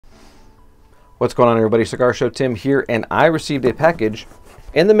What's going on, everybody? Cigar Show Tim here, and I received a package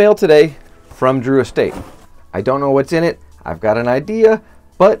in the mail today from Drew Estate. I don't know what's in it. I've got an idea,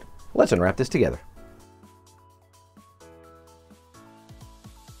 but let's unwrap this together.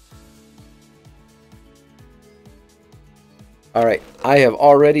 All right, I have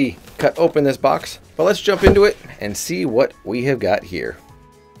already cut open this box, but let's jump into it and see what we have got here.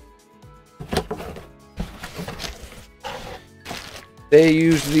 They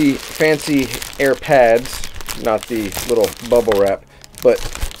use the fancy air pads, not the little bubble wrap, but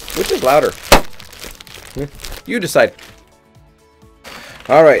which is louder? You decide.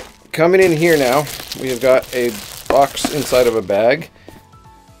 All right, coming in here now, we have got a box inside of a bag.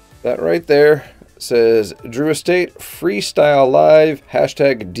 That right there says Drew Estate Freestyle Live,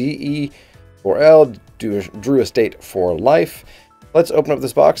 hashtag DE4L, Drew Estate for life. Let's open up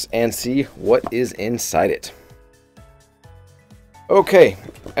this box and see what is inside it. Okay,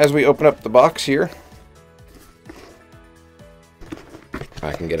 as we open up the box here,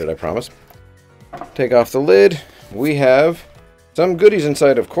 I can get it, I promise. Take off the lid. We have some goodies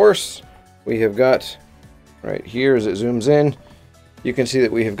inside, of course. We have got, right here as it zooms in, you can see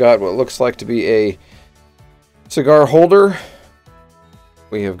that we have got what looks like to be a cigar holder.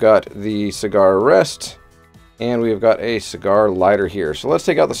 We have got the cigar rest, and we have got a cigar lighter here. So let's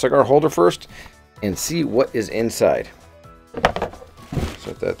take out the cigar holder first and see what is inside.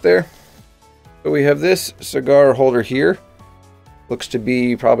 Set that there. So we have this cigar holder here. Looks to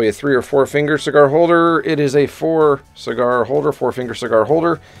be probably a 3 or 4 finger cigar holder. It is a 4 finger cigar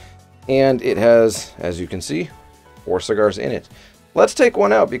holder, and it has, as you can see, 4 cigars in it. Let's take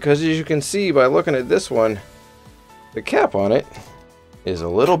one out, because as you can see by looking at this one, the cap on it is a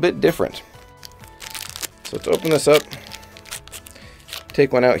little bit different. So let's open this up,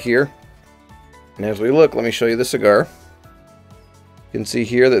 take one out here, and as we look, let me show you the cigar. You can see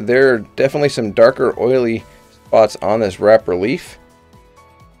here that there are definitely some darker oily spots on this wrap relief.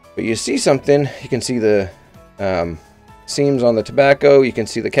 But you see something, you can see the seams on the tobacco, you can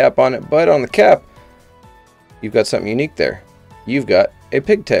see the cap on it, but on the cap, you've got something unique there. You've got a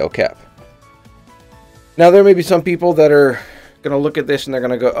pigtail cap. Now there may be some people that are going to look at this and they're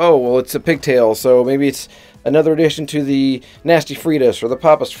going to go, oh, well, it's a pigtail, so maybe it's another addition to the Nasty Fritas or the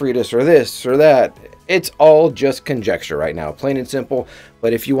Papas Fritas or this or that. It's all just conjecture right now, plain and simple.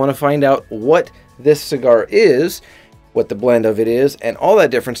 But if you want to find out what this cigar is, what the blend of it is, and all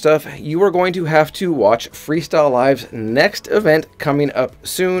that different stuff, you are going to have to watch Freestyle Live's next event coming up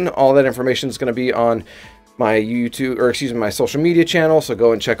soon. All that information is going to be on my YouTube, or excuse me, my social media channel, so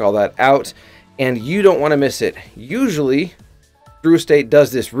go and check all that out. And you don't want to miss it. Usually, Drew Estate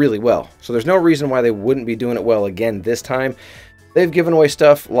does this really well, so there's no reason why they wouldn't be doing it well again this time. They've given away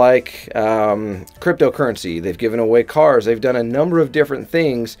stuff like cryptocurrency, they've given away cars, they've done a number of different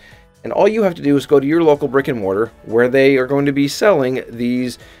things, and all you have to do is go to your local brick and mortar where they are going to be selling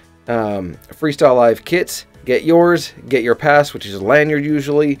these Freestyle Live kits. Get yours, get your pass, which is a lanyard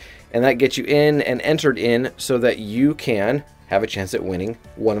usually, and that gets you in and entered in so that you can have a chance at winning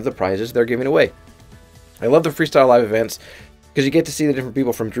one of the prizes they're giving away. I love the Freestyle Live events because you get to see the different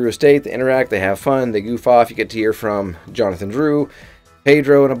people from Drew Estate. They interact, they have fun, they goof off. You get to hear from Jonathan Drew,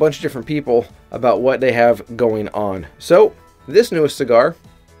 Pedro, and a bunch of different people about what they have going on. So this newest cigar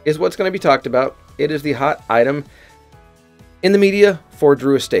is what's going to be talked about. It is the hot item in the media for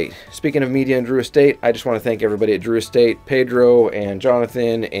Drew Estate. Speaking of media and Drew Estate, I just want to thank everybody at Drew Estate, Pedro and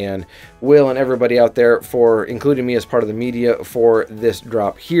Jonathan and Will and everybody out there for including me as part of the media for this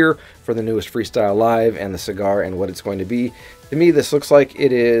drop here for the newest Freestyle Live and the cigar and what it's going to be. To me, this looks like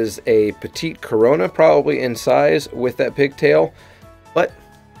it is a petite Corona, probably in size with that pigtail, but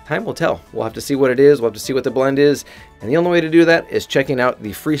time will tell. We'll have to see what it is, we'll have to see what the blend is, and the only way to do that is checking out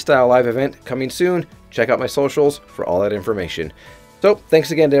the Freestyle Live event coming soon. Check out my socials for all that information. So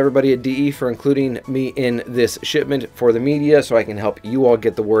thanks again to everybody at DE for including me in this shipment for the media so I can help you all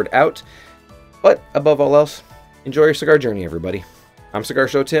get the word out. But above all else, enjoy your cigar journey, everybody. I'm Cigar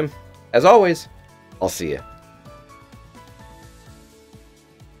Show Tim. As always, I'll see you.